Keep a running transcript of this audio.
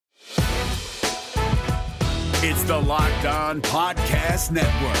It's the Locked On Podcast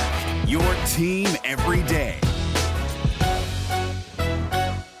Network, your team every day.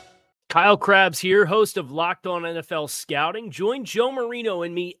 Kyle Krabs here, host of Locked On NFL Scouting. Join Joe Marino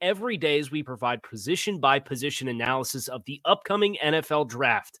and me every day as we provide position-by-position analysis of the upcoming NFL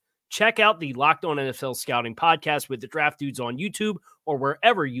Draft. Check out the Locked On NFL Scouting podcast with the Draft Dudes on YouTube or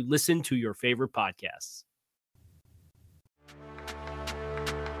wherever you listen to your favorite podcasts.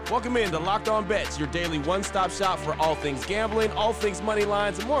 Welcome in to Locked On Bets, your daily one-stop shop for all things gambling, all things money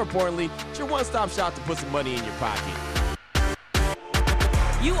lines, and more importantly, it's your one-stop shop to put some money in your pocket.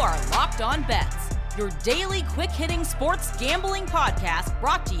 You are Locked On Bets, your daily quick-hitting sports gambling podcast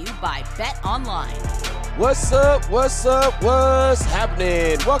brought to you by Bet Online. What's up? What's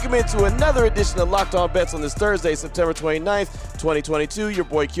happening? Welcome into another edition of Locked On Bets on this Thursday, September 29th, 2022. Your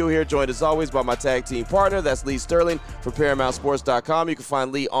boy Q here, joined as always by my tag team partner. That's Lee Sterling from ParamountSports.com. You can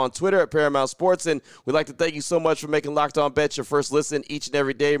find Lee on Twitter at Paramount Sports. And we'd like to thank you so much for making Locked On Bets your first listen each and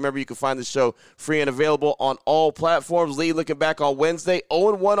every day. Remember, you can find the show free and available on all platforms. Lee, looking back on Wednesday,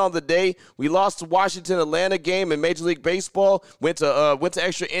 0-1 on the day. We lost to Washington Atlanta game in Major League Baseball. Went to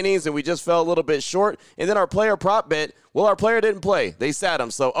extra innings, and we just fell a little bit short. And then our player prop bet, well, our player didn't play. They sat him.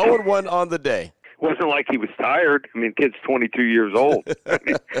 So 0-1 on the day. Wasn't like he was tired. I mean, kid's 22 years old.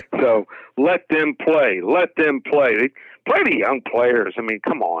 So let them play. Let them play. They play the young players. I mean,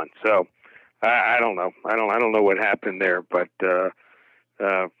 come on. So I don't know. I don't know what happened there, but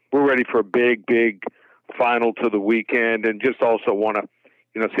we're ready for a big final to the weekend, and just also want to,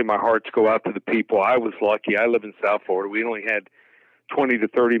 see my hearts go out to the people. I was lucky. I live in South Florida. We only had 20 to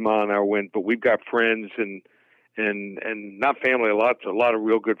 30 mile an hour wind, but we've got friends and not family, a lot of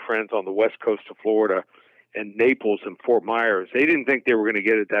real good friends on the west coast of Florida and Naples and Fort Myers. They didn't think they were going to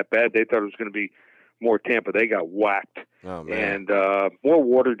get it that bad. They thought it was going to be more Tampa. They got whacked. Oh, man. And more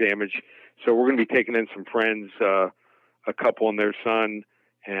water damage. So we're going to be taking in some friends, a couple and their son,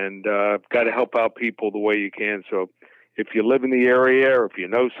 and got to help out people the way you can. So if you live in the area or if you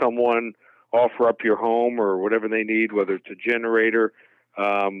know someone, offer up your home or whatever they need, whether it's a generator.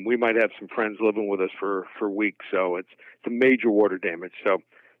 We might have some friends living with us for weeks, so it's a major water damage. So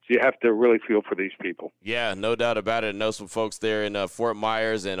you have to really feel for these people. Yeah, no doubt about it. I know some folks there in Fort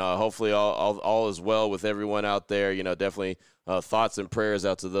Myers, and hopefully all is well with everyone out there. Definitely thoughts and prayers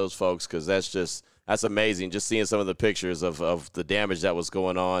out to those folks, because that's amazing. Just seeing some of the pictures of the damage that was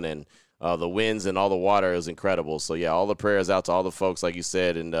going on, and the winds and all the water is incredible. So, yeah, all the prayers out to all the folks, like you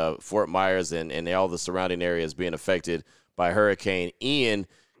said, in Fort Myers and all the surrounding areas being affected by Hurricane Ian.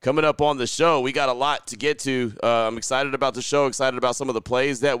 Coming up on the show, we got a lot to get to. I'm excited about the show, excited about some of the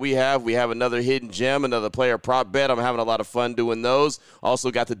plays that we have. We have another hidden gem, another player prop bet. I'm having a lot of fun doing those. Also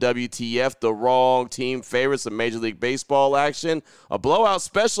got the WTF, the wrong team favorites, some Major League Baseball action. A blowout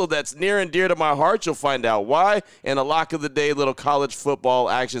special that's near and dear to my heart. You'll find out why. And a lock of the day, little college football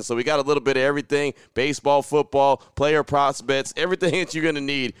action. So we got a little bit of everything, baseball, football, player props bets, everything that you're going to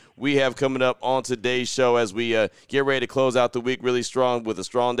need we have coming up on today's show as we get ready to close out the week really strong with a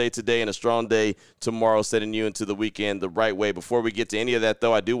strong day today and a strong day tomorrow, setting you into the weekend the right way. Before we get to any of that,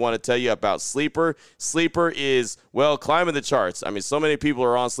 though, I do want to tell you about Sleeper. Sleeper is, climbing the charts. I mean, so many people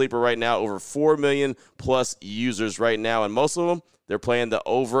are on Sleeper right now, over 4 million plus users right now, and most of them, they're playing the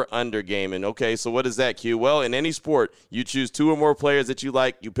over-under game. And, okay, so what is that, Q? Well, in any sport, you choose 2 or more players that you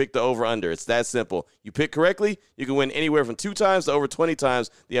like, you pick the over-under. It's that simple. You pick correctly, you can win anywhere from 2 times to over 20 times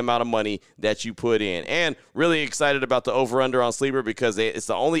the amount of money that you put in. And really excited about the over-under on Sleeper because it's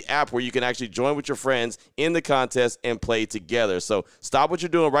the only app where you can actually join with your friends in the contest and play together. So stop what you're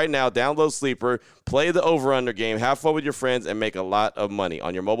doing right now, download Sleeper, play the over-under game, have fun with your friends, and make a lot of money.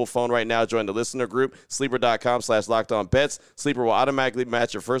 On your mobile phone right now, join the listener group, sleeper.com/lockedonbets. Sleeper will automatically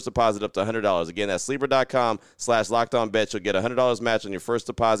match your first deposit up to $100. Again, that's sleeper.com/lockedonbets. You'll get a $100 match on your first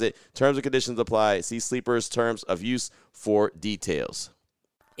deposit. Terms and conditions apply. See Sleeper's terms of use for details.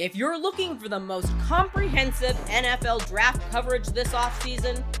 If you're looking for the most comprehensive NFL draft coverage this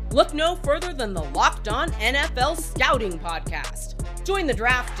offseason, look no further than the Locked On NFL Scouting Podcast. Join the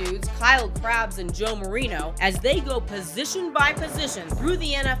draft dudes, Kyle Krabs and Joe Marino, as they go position by position through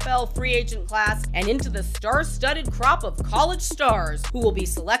the NFL free agent class and into the star-studded crop of college stars who will be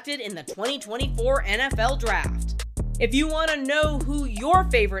selected in the 2024 NFL Draft. If you want to know who your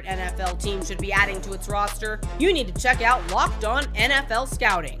favorite NFL team should be adding to its roster, you need to check out Locked On NFL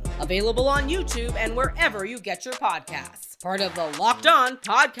Scouting, available on YouTube and wherever you get your podcasts. Part of the Locked On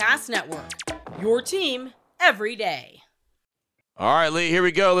Podcast Network, your team every day. All right, Lee, here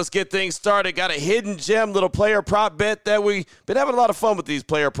we go. Let's get things started. Got a hidden gem little player prop bet that we've been having a lot of fun with these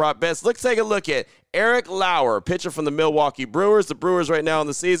player prop bets. Let's take a look at Eric Lauer, pitcher from the Milwaukee Brewers. The Brewers right now in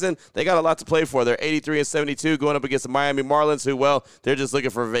the season, they got a lot to play for. They're 83-72 going up against the Miami Marlins, who, well, they're just looking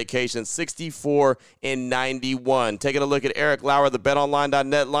for a vacation, 64-91. Taking a look at Eric Lauer, the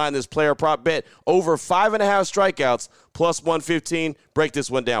betonline.net line, this player prop bet, over 5.5 strikeouts, plus 115. Break this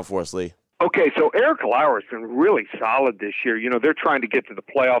one down for us, Lee. Okay, so Eric Lauer has been really solid this year. You know, they're trying to get to the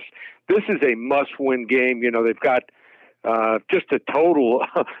playoffs. This is a must-win game. You know, they've got just a total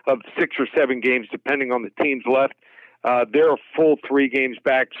of 6 or 7 games, depending on the teams left. They're a full 3 games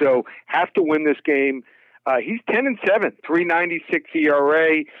back, so have to win this game. He's 10-7, 3.96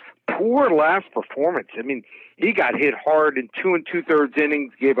 ERA. Poor last performance. I mean, he got hit hard in 2 2/3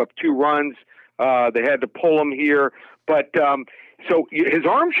 innings, gave up 2 runs. They had to pull him here, but so his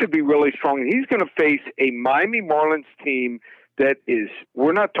arm should be really strong, and he's going to face a Miami Marlins team that is,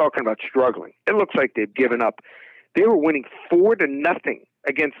 we're not talking about struggling. It looks like they've given up. They were winning 4-0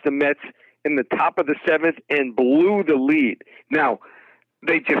 against the Mets in the top of the 7th and blew the lead. Now,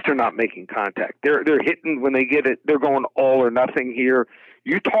 they just are not making contact. They're hitting when they get it. They're going all or nothing here.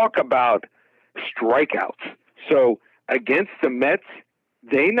 You talk about strikeouts. So against the Mets,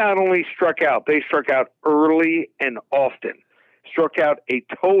 they not only struck out, they struck out early and often. Struck out a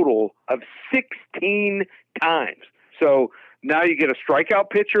total of 16 times. So now you get a strikeout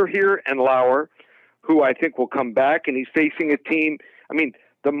pitcher here and Lauer, who I think will come back, and he's facing a team. I mean,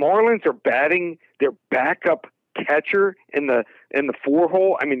 the Marlins are batting their backup catcher in the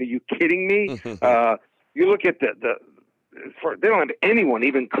 4-hole. I mean, are you kidding me? You look at they don't have anyone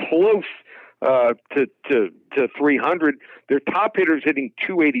even close to 300. Their top hitter's hitting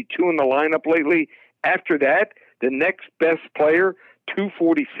 282 in the lineup lately. After that, the next best player,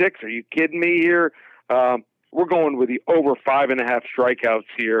 246. Are you kidding me here? We're going with the over 5.5 strikeouts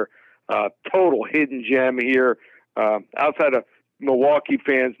here. Total hidden gem here. Outside of Milwaukee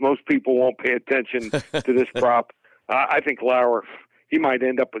fans, most people won't pay attention to this prop. I think Lauer, he might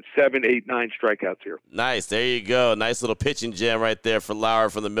end up with 7, 8, 9 strikeouts here. Nice. There you go. Nice little pitching gem right there for Lauer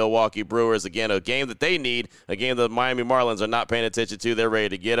from the Milwaukee Brewers. Again, a game that they need, a game that the Miami Marlins are not paying attention to. They're ready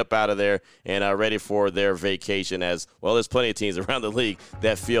to get up out of there and ready for their vacation as, well, there's plenty of teams around the league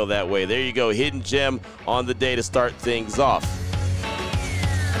that feel that way. There you go. Hidden gem on the day to start things off.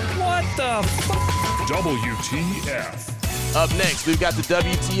 What the WTF? Up next, we've got the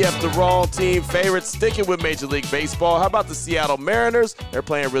WTF, the wrong team favorites, sticking with Major League Baseball. How about the Seattle Mariners? They're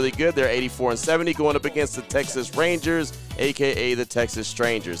playing really good. They're 84-70, going up against the Texas Rangers, a.k.a. the Texas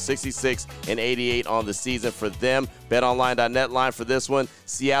Strangers. 66-88 on the season for them. BetOnline.net line for this one.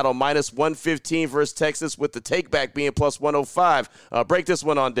 Seattle minus 115 versus Texas, with the takeback being plus 105. Break this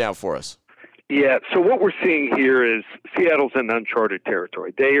one on down for us. Yeah, so what we're seeing here is Seattle's in uncharted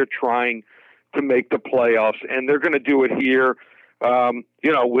territory. They are trying to make the playoffs, and they're going to do it here,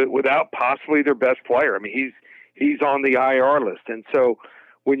 without possibly their best player. I mean, he's on the IR list, and so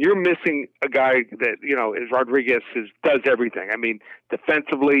when you're missing a guy that, as Rodriguez does everything. I mean,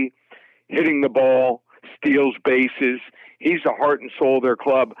 defensively, hitting the ball, steals bases. He's the heart and soul of their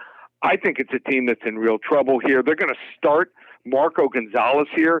club. I think it's a team that's in real trouble here. They're going to start Marco Gonzalez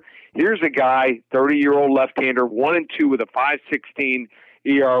here. Here's a guy, 30-year-old left-hander, 1-2 with a 5.16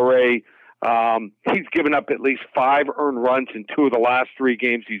 ERA. He's given up at least 5 earned runs in 2 of the last 3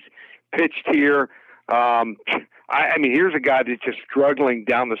 games he's pitched here. I mean, here's a guy that's just struggling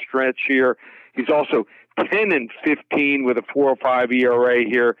down the stretch here. He's also 10-15 with a 4.05 ERA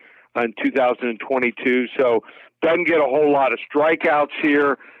here in 2022. So doesn't get a whole lot of strikeouts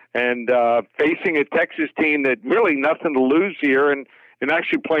here, and facing a Texas team that really nothing to lose here, and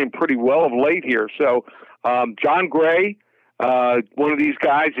actually playing pretty well of late here. So John Gray, one of these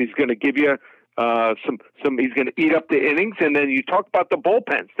guys, he's going to give you some. He's going to eat up the innings, and then you talk about the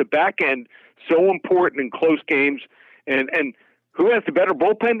bullpens, the back end, so important in close games. And who has the better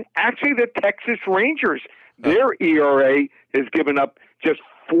bullpen? Actually, the Texas Rangers. Their ERA has given up just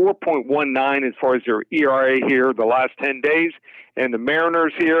 4.19 as far as their ERA here the last 10 days, and the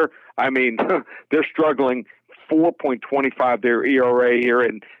Mariners here, I mean, they're struggling. 4.25 their ERA here,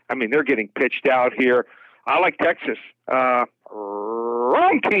 and I mean they're getting pitched out here. I like Texas.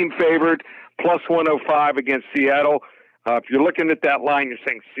 Wrong team favored, plus 105 against Seattle. If you're looking at that line, you're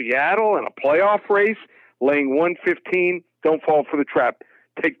saying Seattle in a playoff race, laying 115. Don't fall for the trap.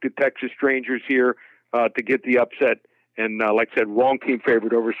 Take the Texas Rangers here to get the upset. And like I said, wrong team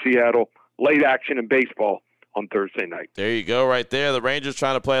favored over Seattle. Late action in baseball on Thursday night. There you go right there. The Rangers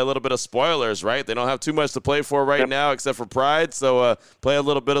trying to play a little bit of spoilers, right? They don't have too much to play for right now except for pride, so play a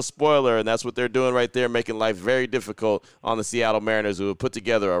little bit of spoiler, and that's what they're doing right there, making life very difficult on the Seattle Mariners, who have put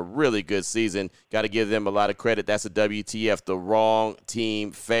together a really good season. Got to give them a lot of credit. That's a WTF, the wrong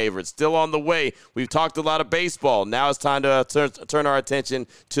team favorite. Still on the way. We've talked a lot of baseball. Now it's time to turn our attention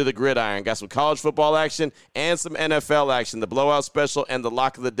to the gridiron. Got some college football action and some NFL action, the blowout special and the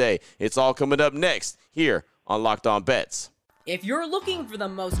lock of the day. It's all coming up next here on Locked On Bets. If you're looking for the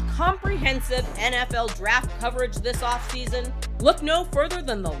most comprehensive NFL draft coverage this offseason, look no further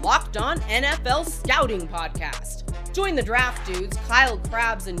than the Locked On NFL Scouting Podcast. Join the draft dudes, Kyle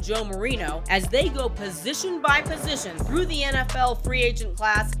Krabs and Joe Marino, as they go position by position through the NFL free agent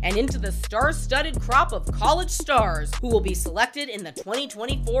class and into the star-studded crop of college stars who will be selected in the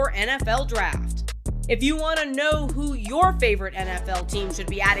 2024 NFL Draft. If you want to know who your favorite NFL team should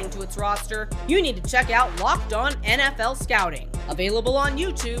be adding to its roster, you need to check out Locked On NFL Scouting, available on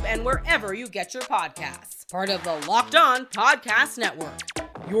YouTube and wherever you get your podcasts. Part of the Locked On Podcast Network,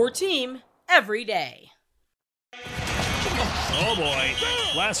 your team every day. Oh, boy.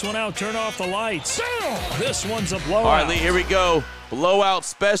 Last one out, turn off the lights. This one's a blowout. All right, Lee, here we go. Blowout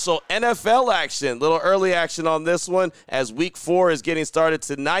special NFL action. Little early action on this one as Week 4 is getting started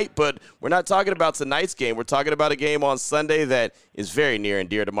tonight, but we're not talking about tonight's game. We're talking about a game on Sunday that is very near and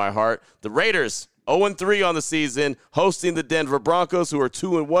dear to my heart. The Raiders, 0-3 on the season, hosting the Denver Broncos, who are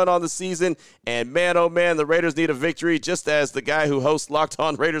 2-1 on the season. And man, oh man, the Raiders need a victory, just as the guy who hosts Locked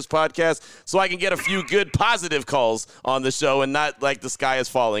On Raiders podcast, so I can get a few good positive calls on the show and not like the sky is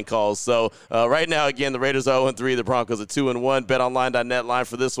falling calls. So right now, again, the Raiders are 0-3, the Broncos are 2-1. BetOnline.net line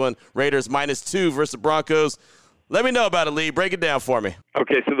for this one. Raiders -2 versus the Broncos. Let me know about it, Lee. Break it down for me.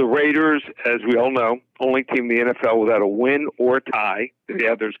 Okay, so the Raiders, as we all know, only team in the NFL without a win or a tie.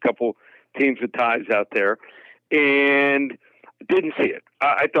 Yeah, there's a couple teams with ties out there, and didn't see it.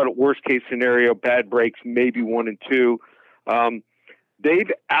 I thought at worst case scenario, bad breaks, maybe 1 and 2. They've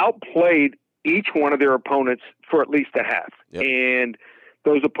outplayed each one of their opponents for at least a half. Yep. And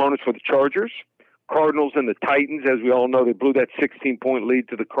those opponents were the Chargers, Cardinals, and the Titans. As we all know, they blew that 16-point lead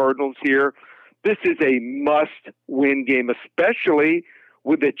to the Cardinals here. This is a must-win game, especially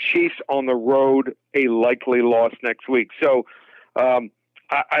with the Chiefs on the road, a likely loss next week. So,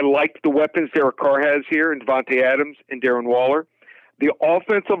 I like the weapons Derek Carr has here, and Devontae Adams and Darren Waller. The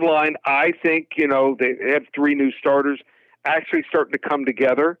offensive line, I think, they have 3 new starters actually starting to come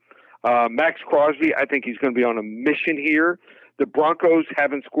together. Max Crosby, I think he's going to be on a mission here. The Broncos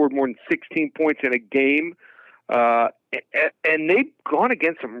haven't scored more than 16 points in a game, and they've gone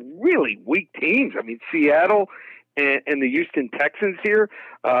against some really weak teams. I mean, Seattle and the Houston Texans here,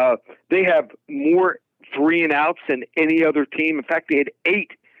 they have more 3-and-outs than any other team. In fact, they had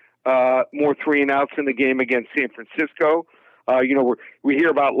 8 more 3-and-outs in the game against San Francisco. We hear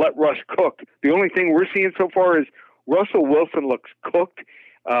about let Russ cook. The only thing we're seeing so far is Russell Wilson looks cooked,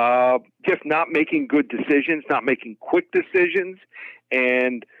 just not making good decisions, not making quick decisions.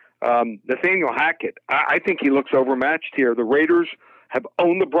 And Nathaniel Hackett, I think he looks overmatched here. The Raiders have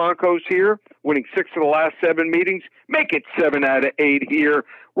owned the Broncos here, winning 6 of the last 7 meetings. Make it 7 out of 8 here.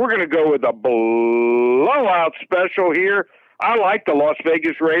 We're going to go with a blowout special here. I like the Las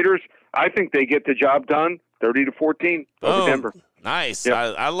Vegas Raiders. I think they get the job done, 30-14 over Denver. Nice.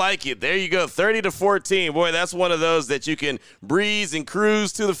 Yep. I like it. There you go, 30-14. Boy, that's one of those that you can breeze and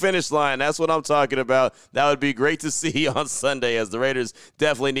cruise to the finish line. That's what I'm talking about. That would be great to see on Sunday, as the Raiders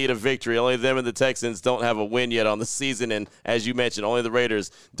definitely need a victory. Only them and the Texans don't have a win yet on the season, and as you mentioned, only the Raiders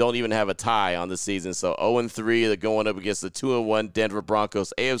don't even have a tie on the season. So 0-3, they're going up against the 2-1 Denver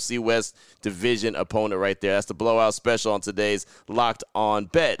Broncos, AFC West division opponent right there. That's the blowout special on today's Locked On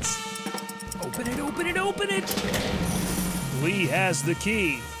Bets. Open it, open it, open it. Lee has the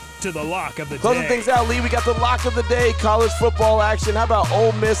key to the lock of the day. Closing things out, Lee, we got the lock of the day, college football action. How about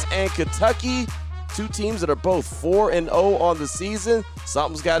Ole Miss and Kentucky? 2 teams that are both 4-0 on the season.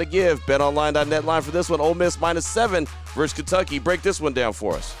 Something's got to give. BetOnline.net line for this one. Ole Miss -7 versus Kentucky. Break this one down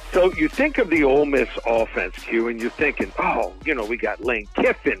for us. So you think of the Ole Miss offense, Q, and you're thinking, we got Lane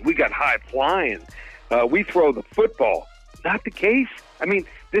Kiffin, we got high flying, we throw the football. Not the case. I mean,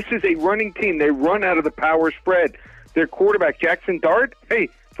 this is a running team. They run out of the power spread. Their quarterback, Jackson Dart,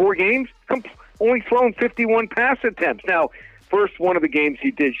 4 games, only thrown 51 pass attempts. Now, first one of the games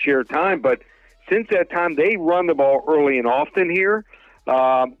he did share time, but since that time, they run the ball early and often here.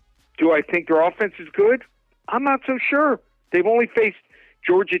 Do I think their offense is good? I'm not so sure. They've only faced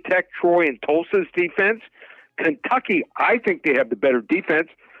Georgia Tech, Troy, and Tulsa's defense. Kentucky, I think they have the better defense,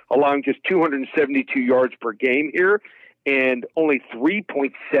 allowing just 272 yards per game here. and only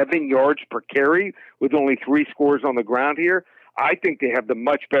 3.7 yards per carry with only 3 scores on the ground here. I think they have the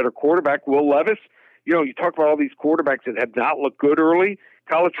much better quarterback, Will Levis. You know, you talk about all these quarterbacks that have not looked good early.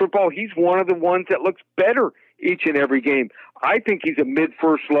 College football, he's one of the ones that looks better each and every game. I think he's a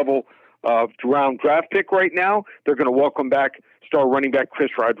mid-first level round draft pick right now. They're going to welcome back star running back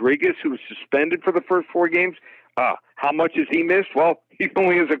Chris Rodriguez, who was suspended for the first 4 games. How much has he missed? Well, he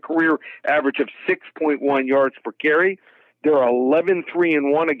only has a career average of 6.1 yards per carry. They're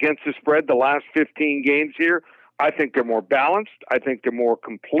 11-3-1 against the spread the last 15 games here. I think they're more balanced. I think they're more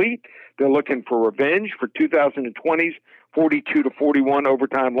complete. They're looking for revenge for 2020's 42-41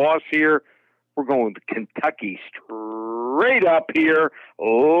 overtime loss here. We're going to Kentucky straight up here.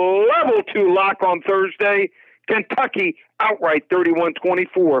 Level 2 lock on Thursday. Kentucky outright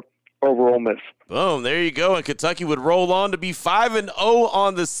 31-24 over Ole Miss. Boom, there you go. And Kentucky would roll on to be 5-0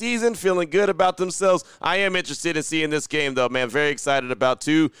 on the season, feeling good about themselves. I am interested in seeing this game, though, man. Very excited about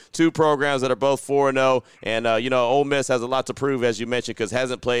two programs that are both 4-0. And, Ole Miss has a lot to prove, as you mentioned, because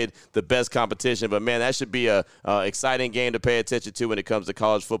hasn't played the best competition. But, man, that should be a exciting game to pay attention to when it comes to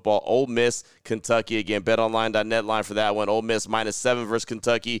college football. Ole Miss, Kentucky. Again, betonline.net line for that one. Ole Miss -7 versus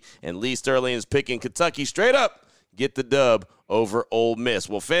Kentucky. And Lee Sterling is picking Kentucky straight up. Get the dub over Ole Miss.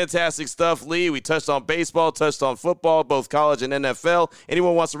 Well, fantastic stuff, Lee. We touched on baseball, touched on football, both college and NFL.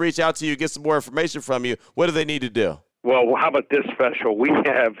 Anyone wants to reach out to you, get some more information from you, what do they need to do? Well, how about this special? We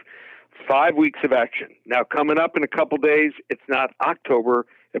have 5 weeks of action. Now, coming up in a couple days, it's not October.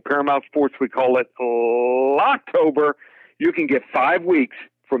 At Paramount Sports, we call it Locktober. You can get 5 weeks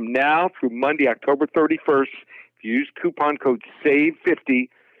from now through Monday, October 31st. If you use coupon code SAVE50,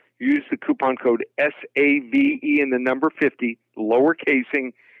 use the coupon code SAVE and the number 50,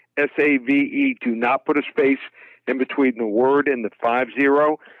 lowercasing SAVE. Do not put a space in between the word and the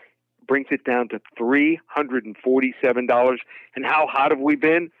 50. Brings it down to $347. And how hot have we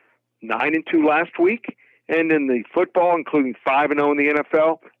been? 9-2 last week. And in the football, including 5-0 in the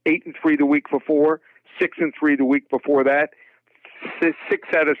NFL, 8-3 the week before, 6-3 the week before that,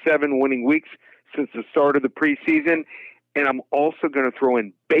 6 out of 7 winning weeks since the start of the preseason. And I'm also going to throw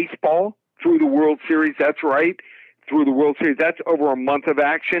in baseball through the World Series. That's right, through the World Series. That's over a month of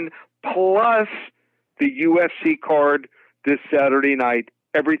action, plus the UFC card this Saturday night.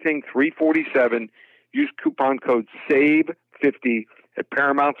 Everything $347. Use coupon code SAVE50 at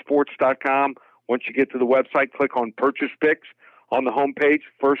ParamountSports.com. Once you get to the website, click on Purchase Picks on the homepage,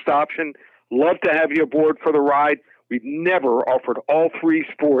 first option. Love to have you aboard for the ride. We've never offered all 3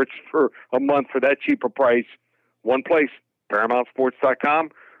 sports for a month for that cheaper price. One place, ParamountSports.com,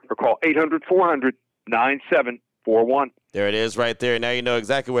 or call 800-400-9741. There it is right there. Now you know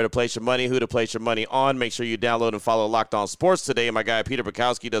exactly where to place your money, who to place your money on. Make sure you download and follow Locked On Sports today. My guy Peter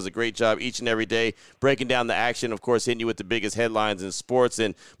Bukowski does a great job each and every day breaking down the action, of course, hitting you with the biggest headlines in sports.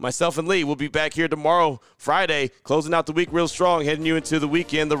 And myself and Lee will be back here tomorrow, Friday, closing out the week real strong, heading you into the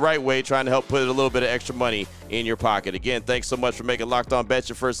weekend the right way, trying to help put a little bit of extra money in your pocket. Again, thanks so much for making Locked On Bets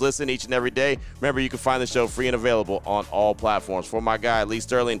your first listen each and every day. Remember, you can find the show free and available on all platforms. For my guy Lee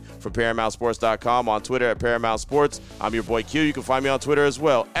Sterling from ParamountSports.com, on Twitter at Paramount Sports, I'm your boy Q. You can find me on Twitter as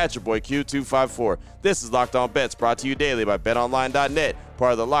well, at your boy Q254. This is Locked On Bets, brought to you daily by BetOnline.net,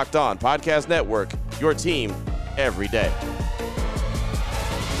 part of the Locked On Podcast Network, your team every day.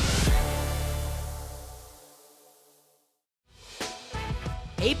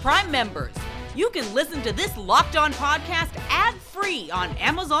 Hey, Prime members, you can listen to this Locked On podcast ad-free on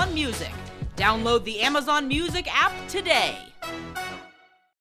Amazon Music. Download the Amazon Music app today.